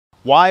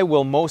Why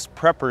will most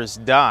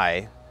preppers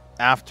die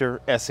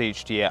after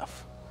SHTF?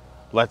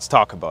 Let's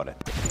talk about it.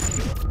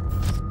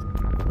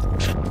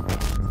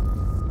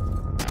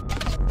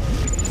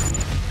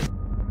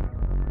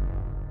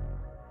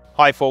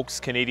 Hi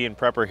folks, Canadian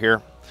Prepper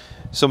here.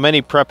 So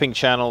many prepping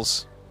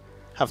channels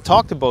have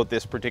talked about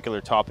this particular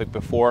topic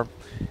before,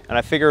 and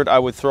I figured I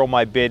would throw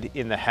my bid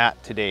in the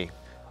hat today.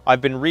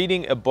 I've been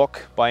reading a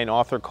book by an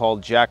author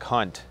called Jack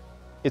Hunt.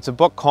 It's a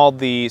book called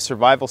the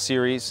Survival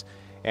Series,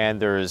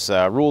 and there's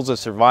rules of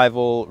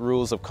survival,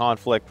 rules of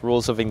conflict,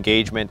 rules of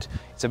engagement.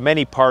 It's a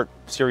many-part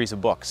series of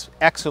books.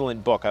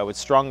 Excellent book. I would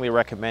strongly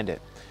recommend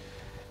it.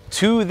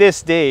 To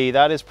this day,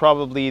 that is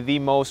probably the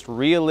most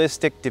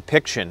realistic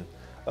depiction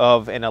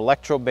of an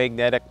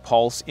electromagnetic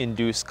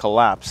pulse-induced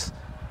collapse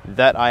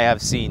that I have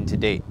seen to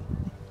date.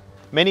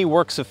 Many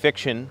works of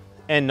fiction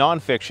and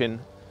non-fiction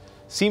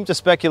seem to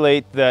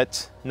speculate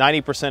that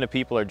 90% of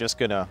people are just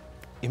going to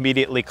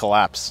immediately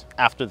collapse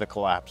after the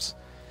collapse,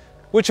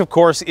 which of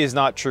course is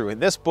not true.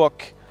 And this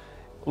book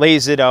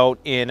lays it out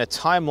in a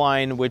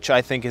timeline which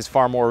I think is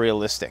far more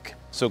realistic.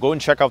 So go and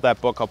check out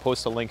that book. I'll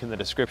post a link in the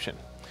description.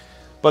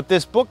 But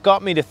this book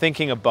got me to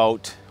thinking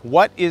about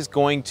what is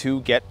going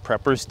to get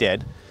preppers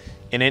dead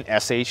in an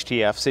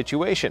SHTF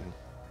situation.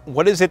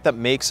 What is it that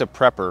makes a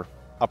prepper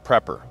a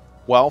prepper?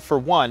 Well, for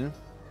one,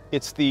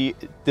 it's the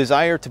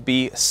desire to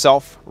be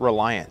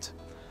self-reliant.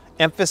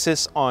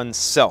 Emphasis on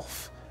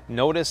self.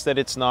 Notice that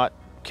it's not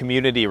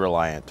community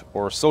reliant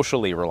or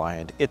socially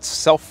reliant. It's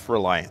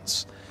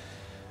self-reliance.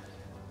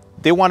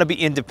 They want to be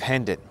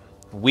independent.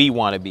 We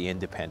want to be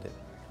independent.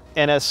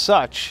 And as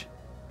such,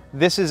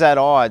 this is at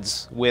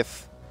odds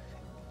with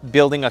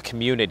building a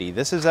community.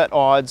 This is at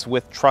odds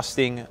with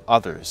trusting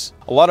others.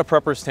 A lot of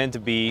preppers tend to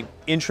be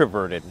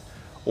introverted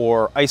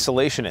or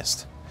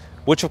isolationist,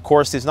 which of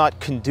course is not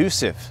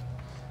conducive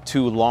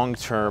to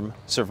long-term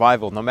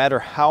survival, no matter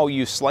how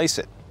you slice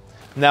it.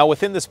 Now,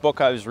 within this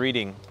book I was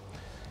reading,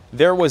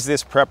 there was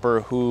this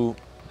prepper who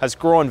has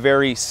grown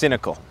very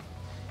cynical,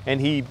 and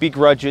he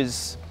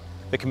begrudges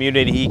the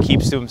community, he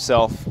keeps to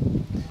himself.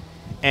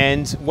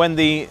 And when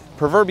the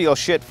proverbial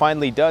shit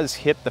finally does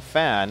hit the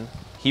fan,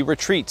 he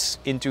retreats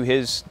into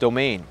his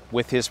domain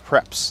with his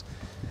preps.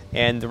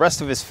 And the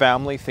rest of his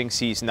family thinks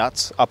he's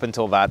nuts up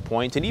until that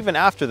point. And even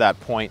after that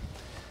point,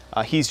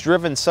 he's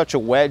driven such a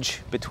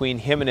wedge between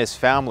him and his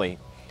family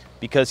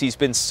because he's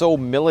been so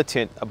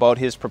militant about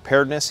his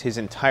preparedness his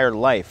entire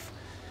life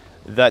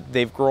that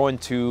they've grown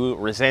to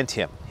resent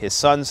him. His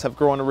sons have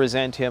grown to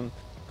resent him,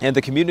 and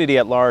the community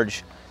at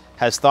large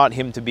has thought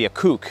him to be a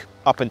kook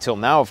up until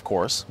now, of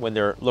course, when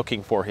they're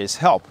looking for his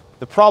help.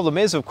 The problem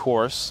is, of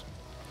course,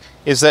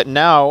 is that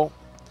now,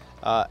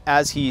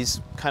 as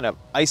he's kind of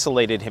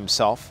isolated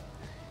himself,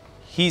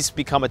 he's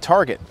become a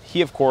target.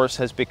 He, of course,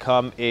 has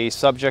become a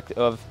subject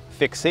of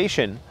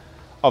fixation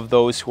of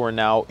those who are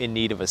now in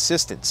need of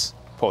assistance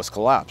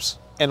post-collapse.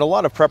 And a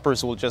lot of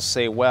preppers will just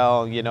say,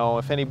 well, you know,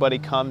 if anybody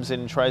comes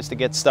and tries to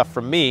get stuff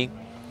from me,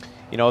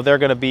 you know, they're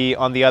going to be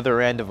on the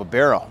other end of a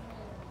barrel.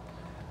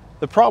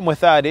 The problem with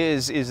that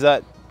is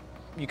that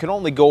you can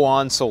only go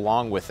on so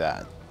long with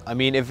that. I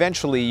mean,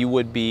 eventually you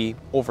would be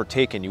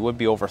overtaken, you would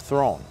be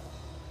overthrown.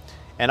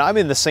 And I'm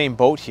in the same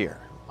boat here.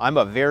 I'm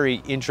a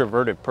very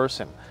introverted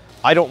person.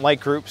 I don't like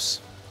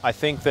groups. I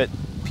think that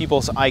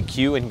people's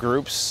IQ in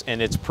groups,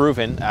 and it's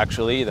proven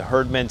actually, the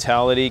herd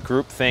mentality,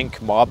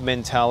 groupthink, mob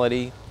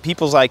mentality,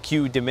 people's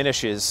IQ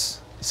diminishes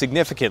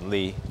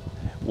significantly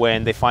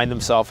when they find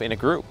themselves in a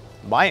group.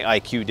 My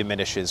IQ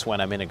diminishes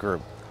when I'm in a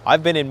group.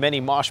 I've been in many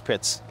mosh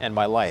pits in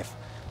my life,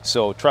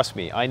 so trust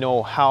me, I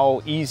know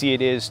how easy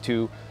it is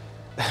to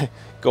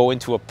go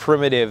into a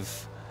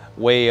primitive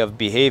way of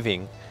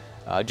behaving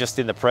just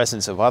in the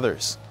presence of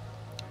others.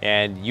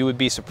 And you would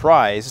be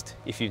surprised,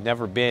 if you've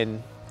never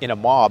been in a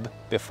mob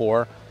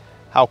before,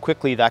 how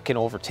quickly that can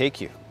overtake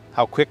you,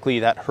 how quickly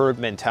that herd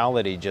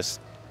mentality just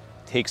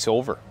takes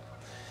over.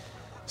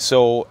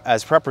 So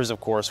as preppers, of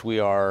course, we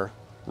are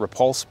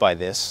repulsed by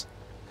this.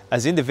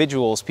 As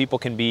individuals, people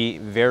can be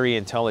very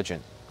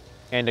intelligent,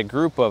 and a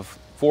group of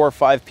 4 or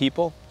 5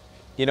 people,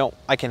 you know,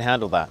 I can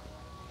handle that.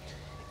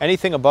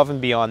 Anything above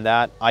and beyond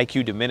that,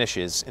 IQ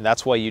diminishes, and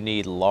that's why you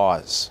need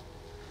laws.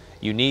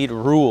 You need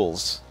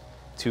rules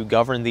to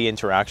govern the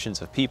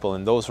interactions of people,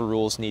 and those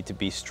rules need to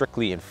be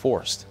strictly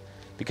enforced.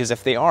 Because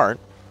if they aren't,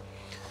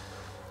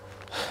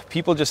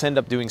 people just end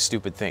up doing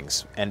stupid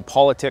things, and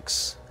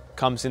politics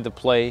comes into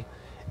play.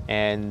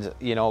 And,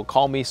 you know,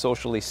 call me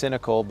socially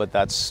cynical, but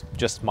that's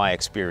just my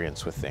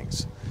experience with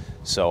things.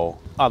 So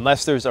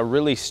unless there's a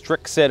really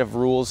strict set of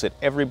rules that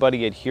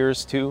everybody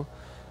adheres to,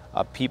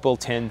 people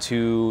tend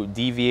to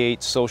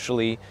deviate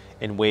socially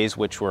in ways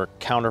which were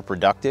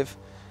counterproductive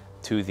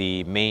to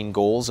the main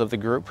goals of the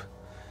group.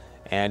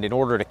 And in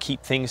order to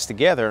keep things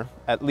together,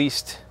 at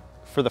least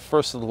for the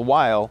first little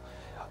while,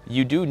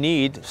 you do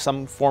need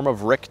some form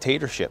of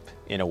dictatorship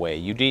in a way.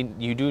 You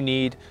do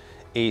need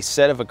a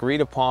set of agreed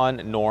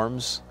upon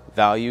norms,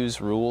 values,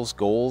 rules,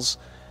 goals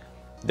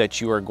that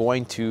you are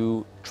going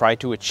to try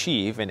to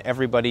achieve, and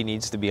everybody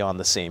needs to be on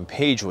the same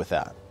page with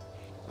that.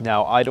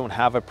 Now, I don't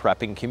have a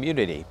prepping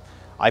community.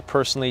 I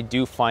personally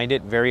do find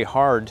it very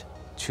hard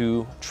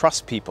to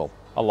trust people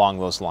along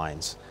those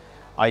lines.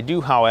 I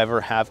do,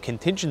 however, have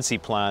contingency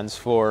plans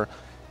for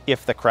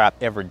if the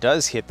crap ever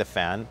does hit the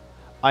fan.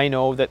 I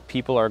know that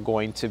people are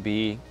going to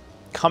be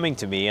coming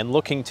to me and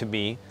looking to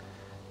me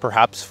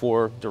perhaps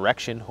for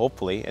direction,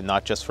 hopefully, and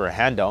not just for a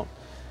handout.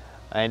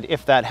 And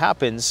if that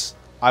happens,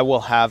 I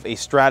will have a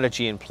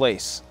strategy in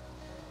place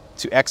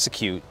to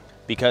execute,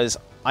 because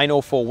I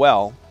know full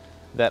well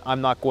that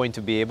I'm not going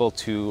to be able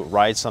to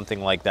ride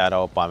something like that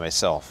out by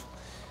myself.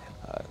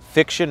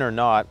 Fiction or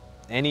not,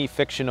 any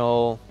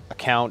fictional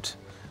account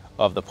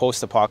of the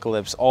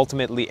post-apocalypse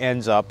ultimately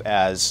ends up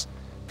as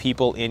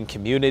people in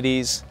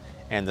communities,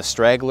 and the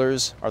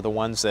stragglers are the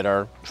ones that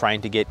are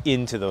trying to get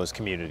into those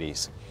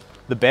communities.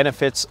 The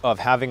benefits of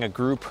having a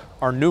group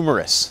are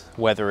numerous,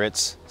 whether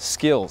it's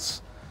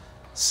skills,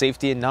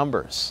 safety in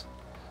numbers,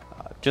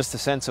 just a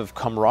sense of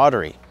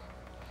camaraderie,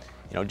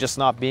 just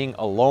not being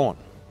alone.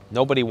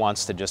 Nobody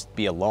wants to just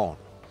be alone.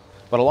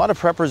 But a lot of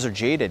preppers are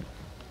jaded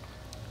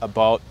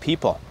about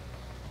people,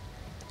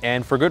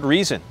 and for good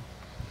reason.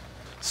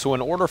 So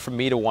in order for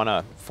me to want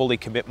to fully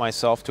commit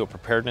myself to a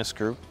preparedness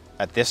group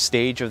at this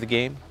stage of the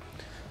game,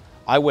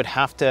 I would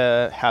have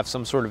to have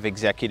some sort of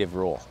executive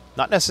role.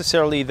 Not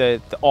necessarily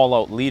the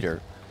all-out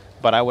leader,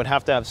 but I would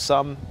have to have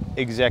some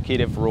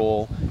executive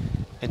role,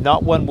 and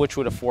not one which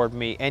would afford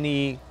me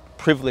any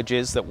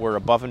privileges that were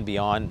above and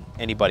beyond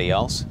anybody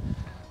else,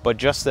 but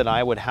just that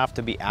I would have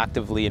to be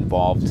actively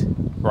involved,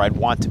 or I'd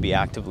want to be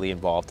actively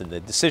involved in the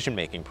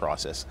decision-making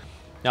process.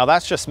 Now,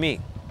 that's just me.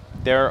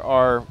 There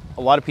are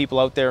a lot of people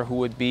out there who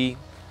would be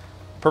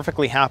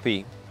perfectly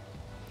happy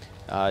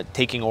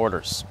taking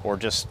orders, or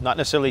just not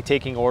necessarily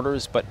taking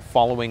orders, but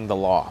following the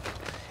law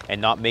and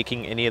not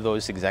making any of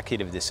those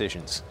executive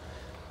decisions.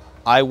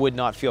 I would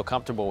not feel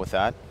comfortable with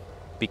that,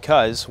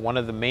 because one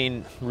of the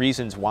main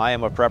reasons why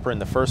I'm a prepper in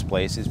the first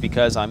place is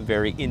because I'm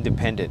very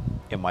independent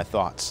in my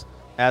thoughts,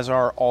 as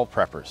are all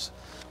preppers.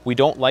 We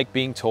don't like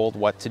being told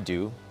what to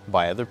do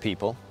by other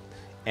people,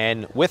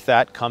 and with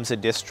that comes a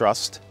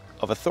distrust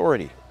of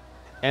authority.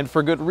 And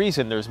for good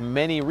reason. There's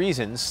many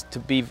reasons to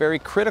be very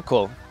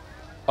critical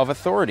of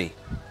authority,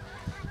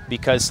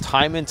 because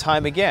time and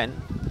time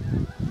again,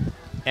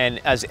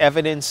 and as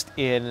evidenced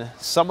in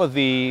some of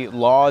the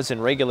laws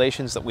and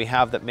regulations that we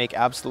have that make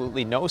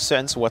absolutely no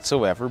sense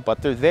whatsoever,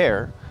 but they're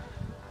there,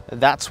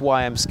 that's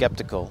why I'm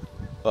skeptical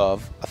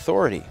of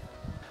authority.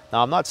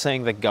 Now, I'm not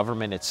saying that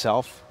government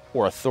itself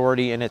or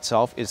authority in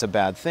itself is a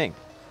bad thing.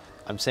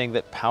 I'm saying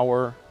that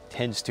power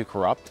tends to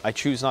corrupt. I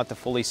choose not to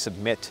fully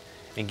submit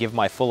and give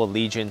my full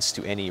allegiance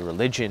to any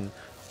religion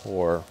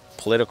or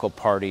political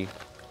party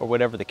or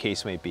whatever the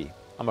case may be.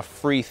 I'm a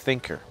free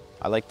thinker.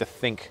 I like to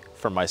think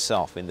for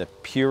myself in the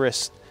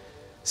purest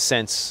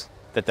sense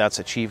that that's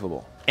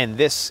achievable. And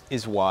this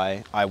is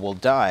why I will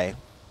die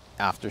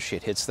after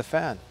shit hits the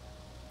fan,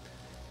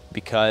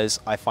 because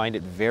I find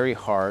it very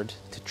hard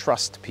to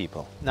trust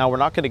people. Now, we're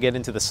not going to get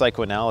into the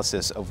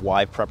psychoanalysis of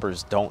why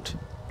preppers don't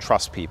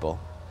trust people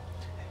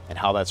and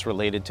how that's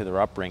related to their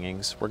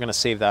upbringings. We're going to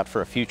save that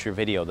for a future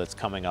video that's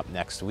coming up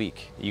next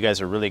week. You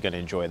guys are really going to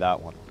enjoy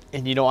that one.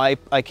 And I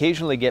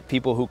occasionally get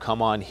people who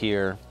come on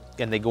here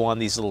and they go on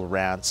these little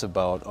rants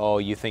about, oh,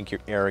 you think you're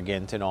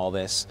arrogant and all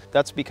this.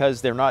 That's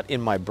because they're not in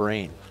my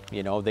brain.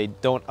 They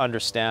don't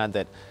understand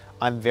that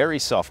I'm very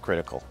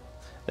self-critical,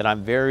 that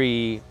I'm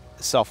very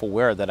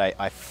self-aware, that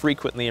I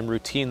frequently and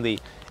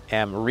routinely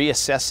am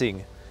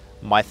reassessing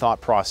my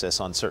thought process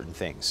on certain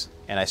things,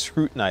 and I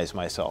scrutinize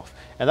myself.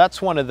 And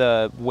that's one of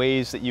the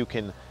ways that you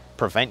can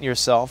prevent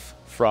yourself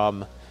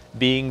from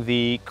being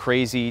the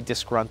crazy,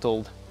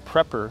 disgruntled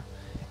prepper,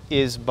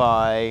 is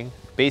by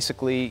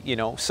basically,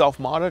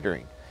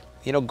 self-monitoring,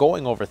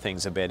 going over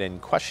things a bit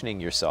and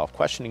questioning yourself,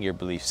 questioning your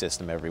belief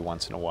system every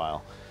once in a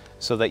while,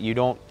 so that you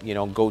don't,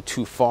 go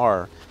too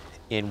far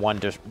in one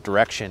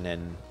direction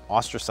and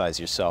ostracize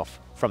yourself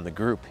from the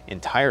group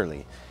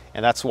entirely.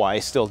 And that's why I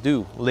still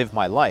do live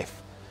my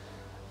life.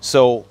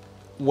 So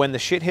when the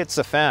shit hits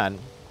the fan,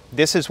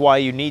 this is why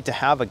you need to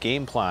have a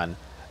game plan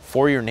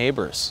for your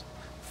neighbors,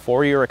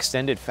 for your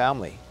extended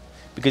family.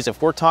 Because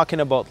if we're talking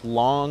about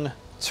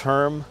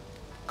long-term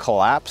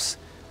collapse,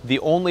 the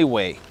only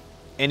way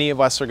any of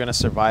us are going to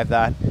survive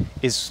that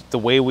is the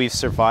way we've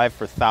survived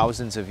for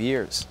thousands of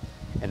years.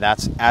 And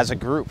that's as a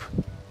group,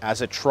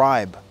 as a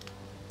tribe.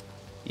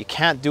 You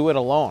can't do it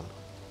alone.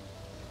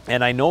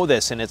 And I know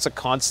this, and it's a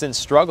constant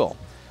struggle.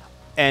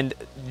 And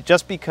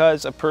just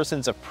because a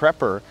person's a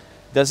prepper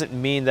doesn't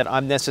mean that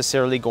I'm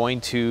necessarily going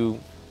to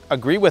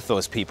agree with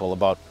those people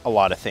about a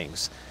lot of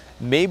things.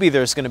 Maybe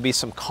there's going to be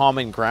some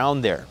common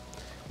ground there,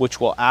 which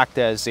will act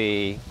as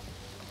a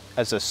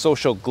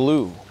social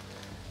glue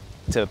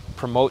to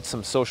promote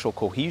some social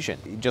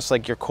cohesion. Just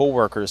like your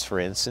coworkers, for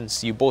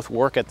instance, you both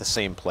work at the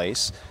same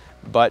place,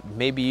 but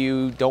maybe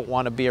you don't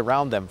want to be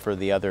around them for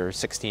the other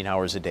 16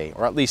 hours a day,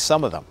 or at least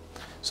some of them.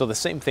 So the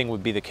same thing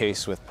would be the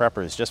case with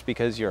preppers. Just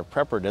because you're a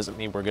prepper doesn't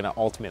mean we're going to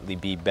ultimately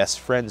be best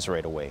friends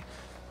right away.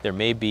 There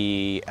may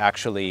be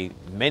actually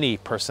many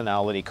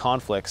personality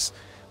conflicts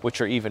which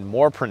are even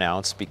more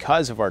pronounced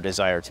because of our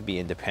desire to be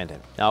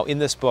independent. Now, in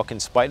this book, in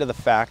spite of the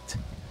fact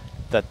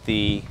that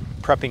the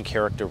prepping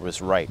character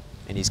was right,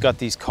 and he's got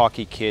these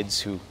cocky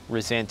kids who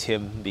resent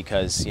him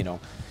because, you know,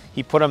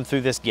 he put them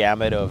through this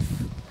gamut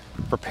of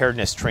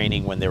preparedness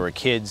training when they were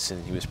kids,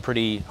 and he was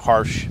pretty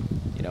harsh,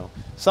 you know,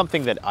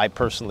 something that I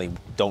personally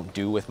don't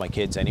do with my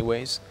kids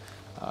anyways.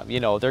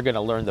 You know, they're going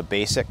to learn the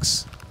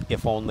basics,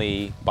 if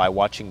only by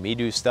watching me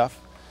do stuff,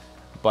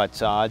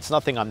 but it's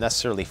nothing I'm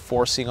necessarily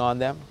forcing on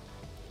them.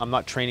 I'm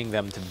not training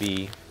them to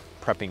be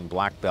prepping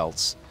black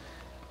belts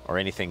or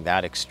anything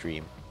that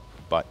extreme,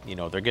 but you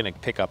know, they're going to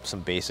pick up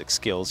some basic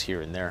skills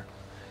here and there.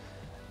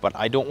 But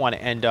I don't want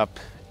to end up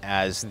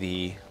as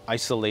the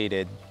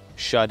isolated,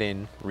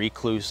 shut-in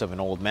recluse of an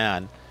old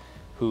man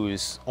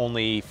who's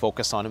only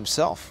focused on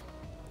himself.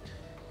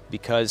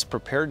 Because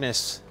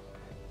preparedness,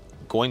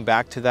 going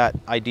back to that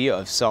idea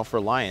of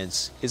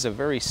self-reliance, is a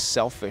very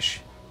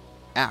selfish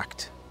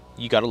act.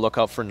 You got to look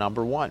out for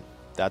number one.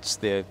 That's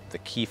the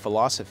key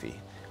philosophy,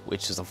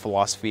 which is a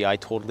philosophy I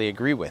totally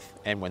agree with.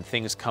 And when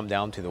things come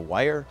down to the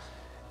wire,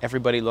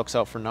 everybody looks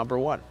out for number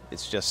one.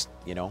 It's just,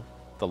 you know,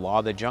 the law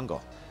of the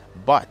jungle.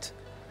 But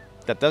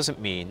that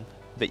doesn't mean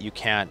that you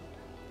can't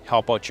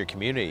help out your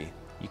community.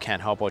 You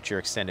can't help out your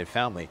extended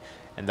family.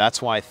 And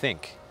that's why I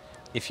think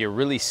if you're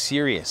really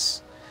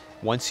serious,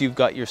 once you've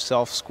got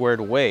yourself squared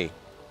away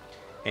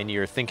and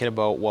you're thinking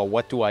about, well,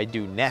 what do I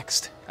do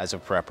next as a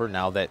prepper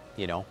now that,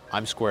 you know,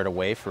 I'm squared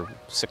away for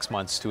 6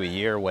 months to a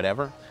year or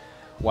whatever?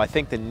 Well, I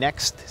think the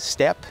next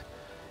step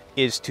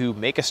is to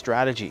make a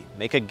strategy,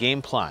 make a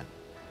game plan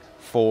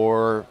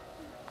for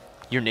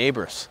your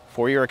neighbors,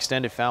 for your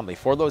extended family,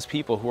 for those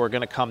people who are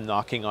going to come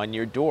knocking on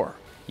your door.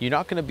 You're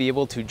not going to be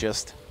able to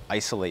just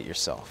isolate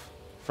yourself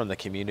from the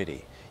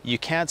community. You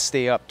can't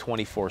stay up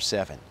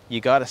 24/7. You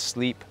got to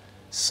sleep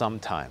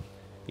sometime.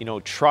 You know,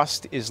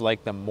 trust is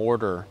like the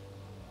mortar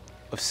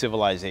of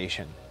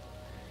civilization.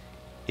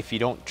 If you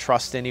don't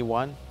trust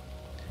anyone,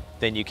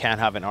 then you can't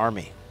have an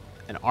army.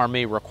 An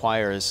army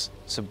requires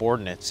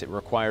subordinates, it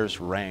requires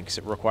ranks,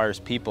 it requires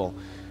people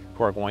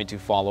who are going to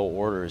follow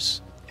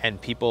orders and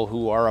people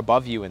who are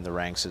above you in the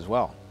ranks as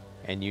well.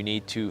 And you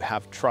need to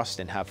have trust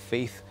and have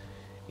faith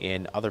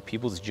in other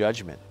people's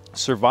judgment.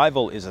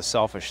 Survival is a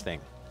selfish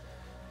thing.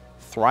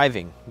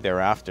 Thriving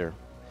thereafter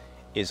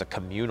is a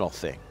communal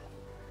thing.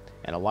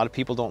 And a lot of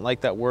people don't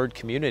like that word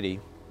community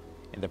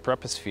in the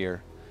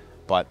preposphere,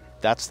 but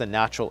that's the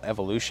natural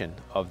evolution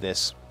of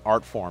this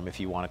art form, if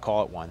you want to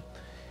call it one,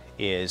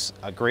 is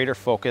a greater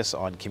focus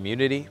on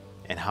community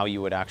and how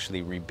you would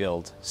actually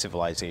rebuild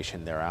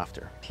civilization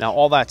thereafter. Now,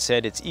 all that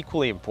said, it's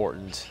equally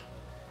important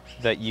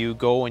that you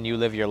go and you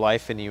live your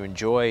life and you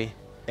enjoy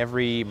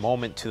every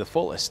moment to the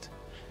fullest,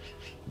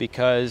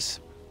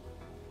 because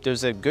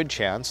there's a good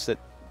chance that,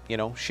 you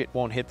know, shit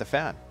won't hit the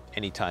fan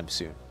anytime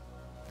soon.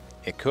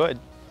 It could.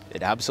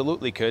 It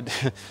absolutely could.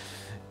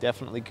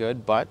 Definitely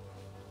could, but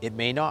it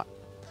may not.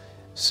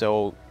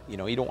 So, you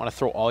know, you don't want to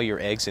throw all your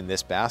eggs in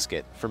this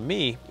basket. For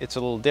me, it's a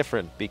little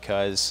different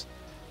because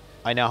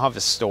I now have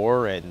a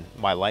store and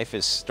my life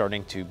is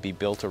starting to be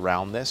built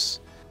around this.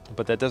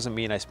 But that doesn't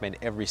mean I spend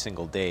every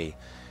single day,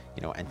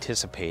 you know,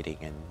 anticipating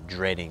and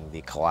dreading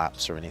the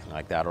collapse or anything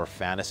like that, or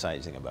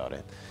fantasizing about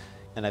it.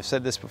 And I've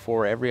said this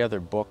before, every other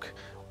book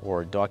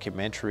or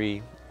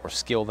documentary or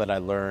skill that I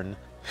learn,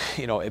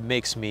 you know, it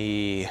makes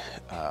me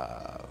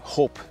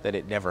hope that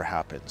it never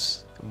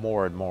happens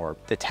more and more.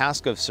 The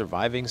task of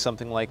surviving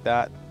something like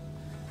that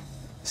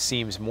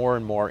seems more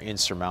and more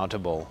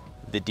insurmountable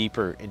the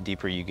deeper and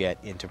deeper you get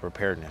into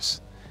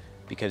preparedness,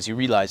 because you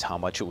realize how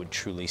much it would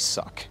truly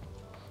suck.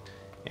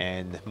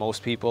 And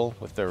most people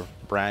with their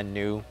brand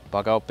new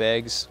Bugout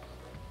bags,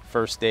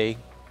 first day,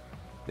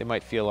 they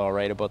might feel all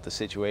right about the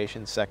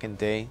situation. Second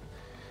day,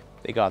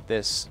 they got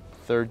this.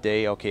 Third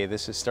day, okay,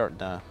 this is starting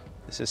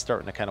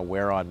to kind of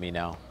wear on me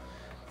now.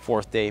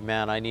 Fourth day,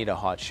 man, I need a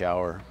hot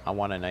shower. I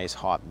want a nice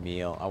hot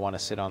meal. I want to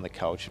sit on the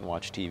couch and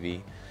watch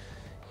TV.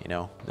 You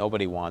know,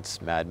 nobody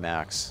wants Mad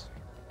Max.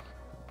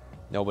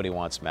 Nobody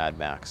wants Mad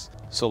Max.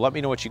 So let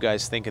me know what you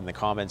guys think in the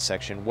comments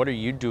section. What are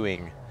you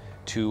doing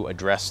to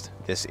address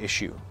this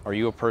issue? Are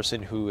you a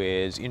person who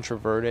is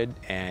introverted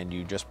and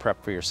you just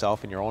prep for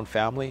yourself and your own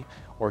family?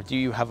 Or do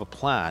you have a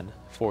plan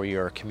for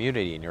your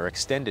community and your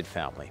extended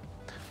family?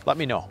 Let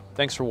me know.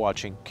 Thanks for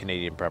watching.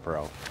 Canadian Prepper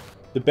out.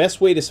 The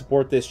best way to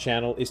support this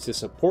channel is to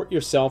support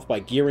yourself by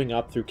gearing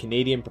up through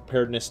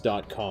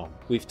CanadianPreparedness.com.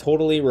 We've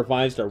totally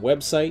revised our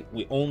website.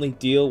 We only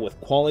deal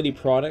with quality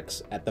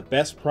products at the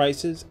best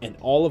prices, and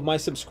all of my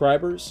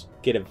subscribers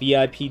get a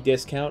VIP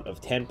discount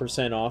of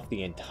 10% off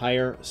the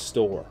entire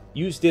store.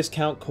 Use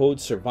discount code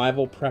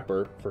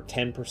SURVIVALPREPPER for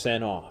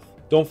 10% off.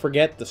 Don't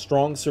forget, the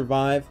strong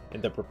survive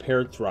and the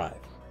prepared thrive.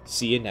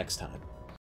 See you next time.